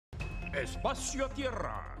Espacio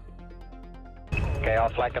Tierra. Okay, all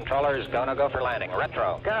flight controllers, go for landing.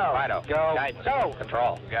 Retro. Go. Fido. Go. Guidance. Go.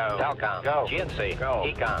 Control. Go. Telcom. Go. GNC. Go.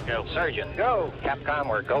 Ecom. Go. Surgeon. Go. Capcom,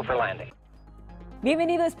 we're go for landing.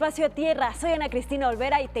 Bienvenido a Espacio Tierra, soy Ana Cristina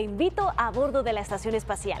Olvera y te invito a bordo de la Estación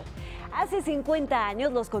Espacial. Hace 50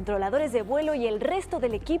 años, los controladores de vuelo y el resto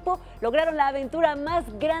del equipo lograron la aventura más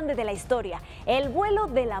grande de la historia, el vuelo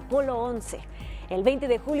del Apolo 11. El 20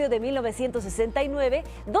 de julio de 1969,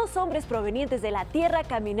 dos hombres provenientes de la Tierra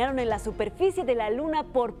caminaron en la superficie de la Luna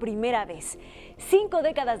por primera vez. 5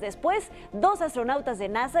 décadas después, dos astronautas de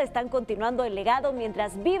NASA están continuando el legado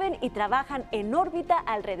mientras viven y trabajan en órbita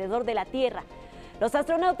alrededor de la Tierra. Los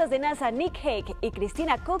astronautas de NASA Nick Hague y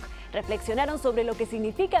Christina Koch reflexionaron sobre lo que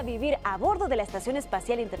significa vivir a bordo de la Estación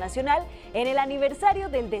Espacial Internacional en el aniversario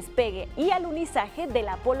del despegue y alunizaje del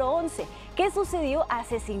Apolo 11, que sucedió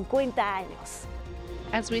hace 50 años.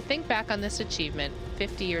 As we think back on this achievement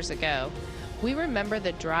 50 years ago, we remember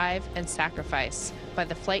the drive and sacrifice by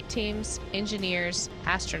the flight teams, engineers,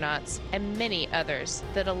 astronauts, and many others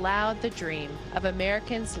that allowed the dream of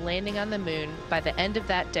Americans landing on the moon by the end of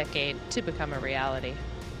that decade to become a reality.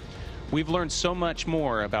 We've learned so much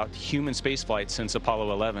more about human spaceflight since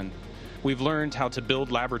Apollo 11. We've learned how to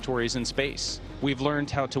build laboratories in space. We've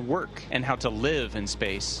learned how to work and how to live in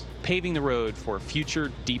space, paving the road for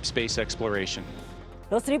future deep space exploration.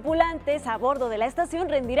 Los tripulantes a bordo de la estación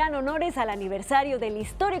rendirán honores al aniversario del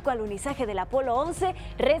histórico alunizaje del Apolo 11,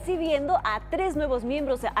 recibiendo a 3 nuevos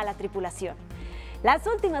miembros a la tripulación. Las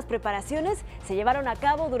últimas preparaciones se llevaron a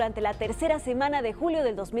cabo durante la tercera semana de julio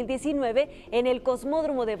del 2019 en el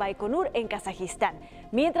cosmódromo de Baikonur, en Kazajistán,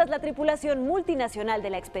 mientras la tripulación multinacional de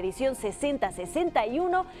la expedición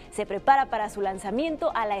 6061 se prepara para su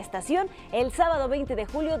lanzamiento a la estación el sábado 20 de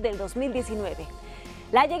julio del 2019.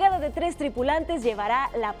 La llegada de 3 tripulantes llevará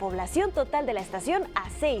la población total de la estación a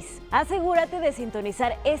 6. Asegúrate de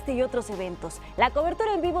sintonizar este y otros eventos. La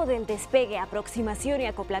cobertura en vivo del despegue, aproximación y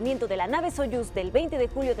acoplamiento de la nave Soyuz del 20 de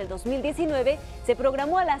julio del 2019 se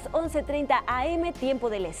programó a las 11:30 am tiempo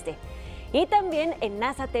del este. Y también en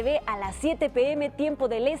NASA TV a las 7 p.m. tiempo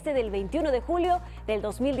del este del 21 de julio del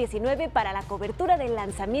 2019 para la cobertura del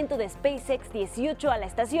lanzamiento de SpaceX 18 a la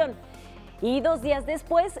estación. Y 2 días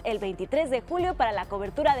después, el 23 de julio, para la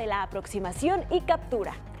cobertura de la aproximación y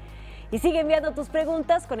captura. Y sigue enviando tus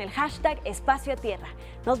preguntas con el hashtag Espacio Tierra.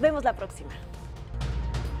 Nos vemos la próxima.